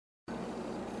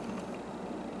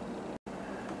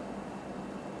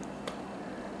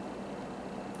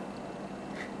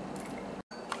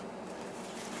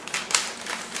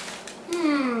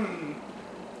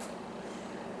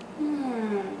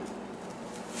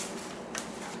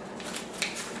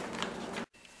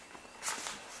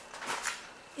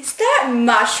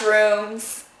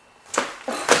Mushrooms.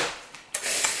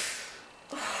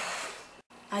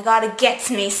 I gotta get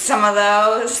me some of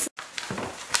those.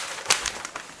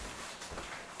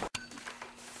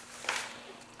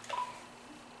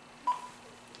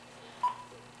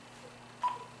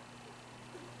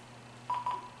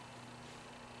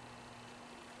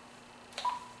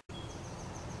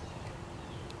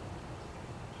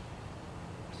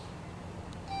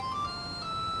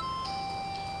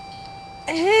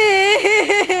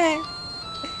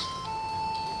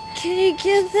 Can you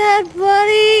get that,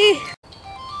 buddy?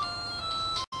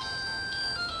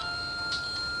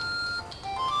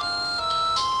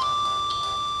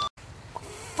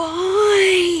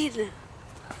 Fine.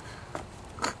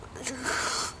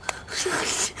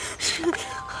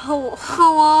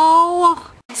 Hello?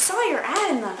 I saw your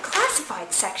ad in the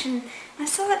classified section, and I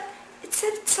saw it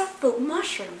said stuff about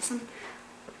mushrooms, and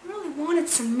I really wanted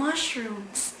some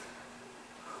mushrooms.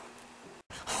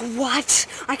 What?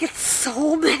 I get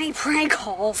so many prank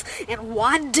calls in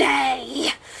one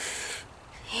day.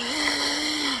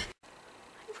 I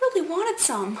really wanted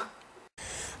some.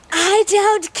 I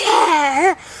don't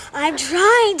care. I'm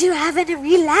trying to have a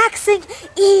relaxing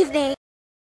evening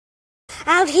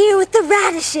out here with the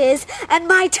radishes and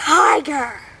my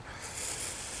tiger.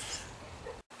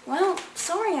 Well,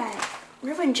 sorry I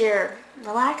ruined your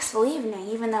relaxful evening,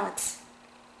 even though it's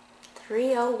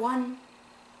 3:01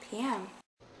 p.m.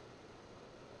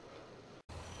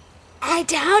 I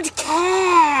don't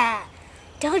care.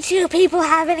 Don't you people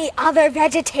have any other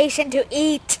vegetation to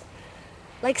eat?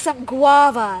 Like some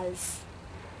guavas.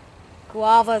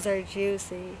 Guavas are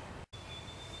juicy.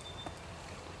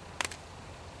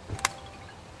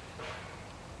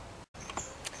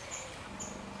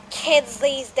 Kids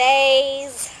these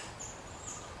days.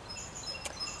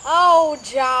 Oh,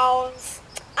 Jones.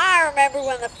 I remember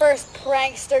when the first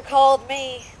prankster called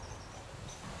me.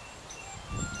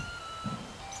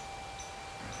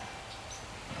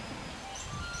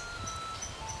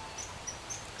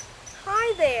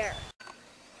 Hi there.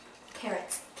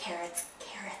 Carrots, carrots,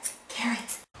 carrots,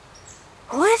 carrots.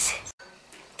 What?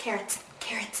 Carrots,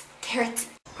 carrots, carrots.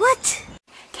 What?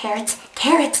 Carrots,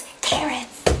 carrots,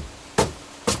 carrots.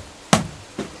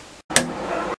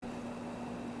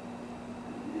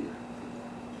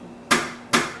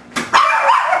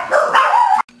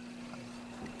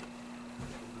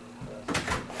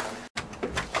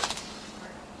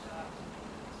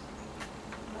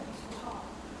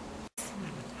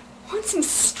 Want some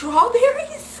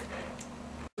strawberries?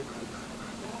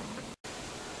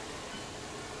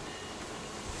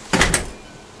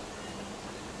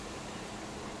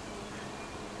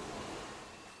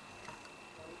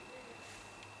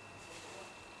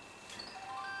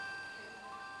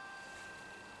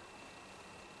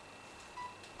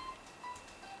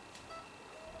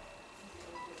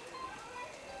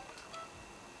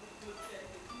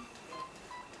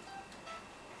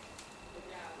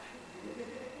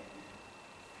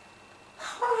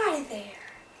 Hi there.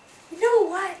 You know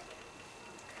what?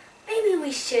 Maybe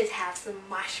we should have some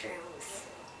mushrooms.